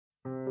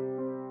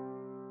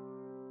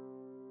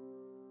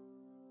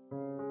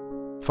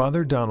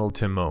Father Donald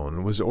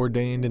Timone was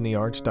ordained in the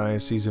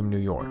Archdiocese of New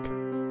York.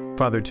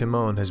 Father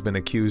Timone has been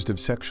accused of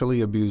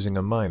sexually abusing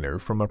a minor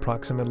from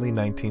approximately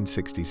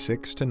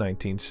 1966 to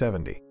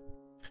 1970.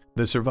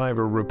 The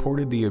survivor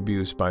reported the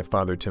abuse by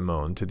Father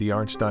Timone to the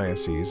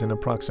Archdiocese in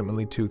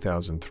approximately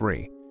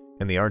 2003,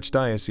 and the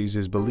Archdiocese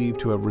is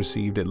believed to have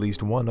received at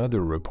least one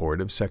other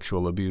report of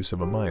sexual abuse of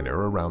a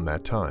minor around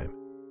that time.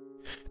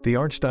 The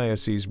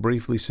Archdiocese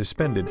briefly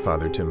suspended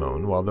Father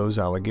Timone while those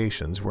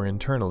allegations were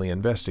internally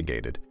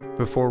investigated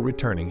before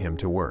returning him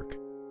to work.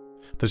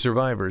 The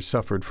survivors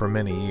suffered for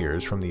many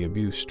years from the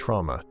abuse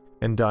trauma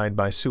and died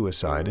by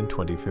suicide in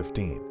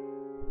 2015.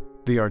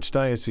 The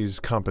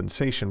Archdiocese's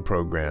compensation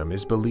program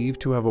is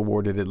believed to have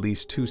awarded at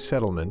least 2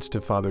 settlements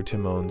to Father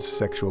Timone's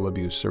sexual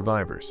abuse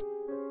survivors.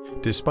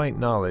 Despite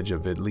knowledge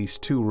of at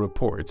least 2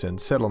 reports and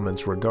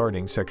settlements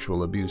regarding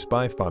sexual abuse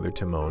by Father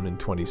Timone in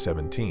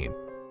 2017,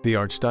 the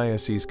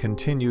Archdiocese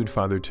continued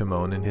Father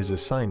Timone in his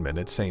assignment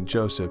at St.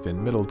 Joseph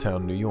in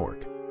Middletown, New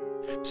York.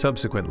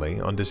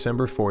 Subsequently, on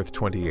December 4,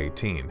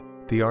 2018,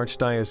 the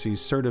Archdiocese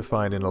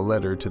certified in a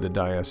letter to the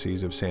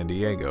Diocese of San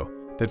Diego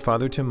that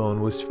Father Timone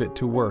was fit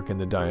to work in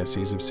the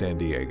Diocese of San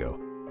Diego,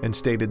 and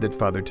stated that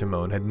Father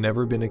Timone had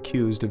never been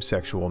accused of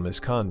sexual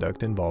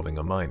misconduct involving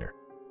a minor.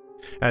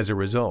 As a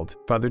result,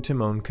 Father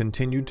Timone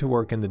continued to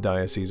work in the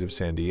Diocese of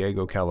San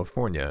Diego,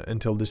 California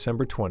until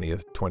December 20,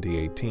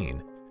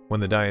 2018, when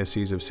the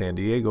Diocese of San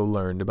Diego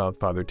learned about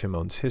Father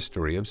Timone's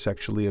history of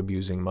sexually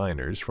abusing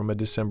minors from a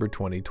December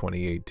 20,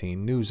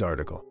 2018 news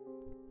article.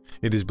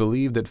 It is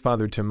believed that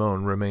Father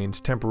Timone remains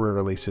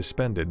temporarily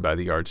suspended by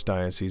the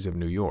Archdiocese of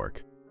New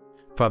York.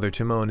 Father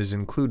Timone is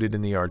included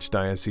in the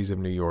Archdiocese of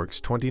New York's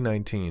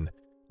 2019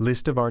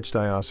 list of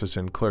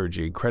Archdiocesan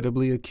clergy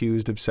credibly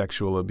accused of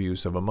sexual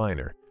abuse of a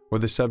minor or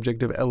the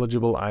subject of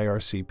eligible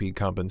IRCP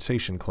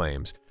compensation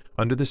claims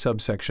under the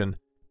subsection,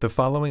 "The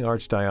following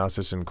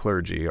Archdiocesan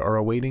clergy are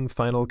awaiting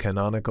final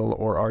canonical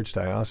or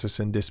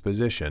Archdiocesan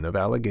disposition of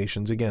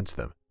allegations against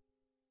them."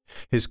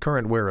 His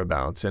current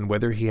whereabouts and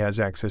whether he has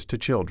access to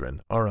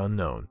children are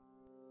unknown.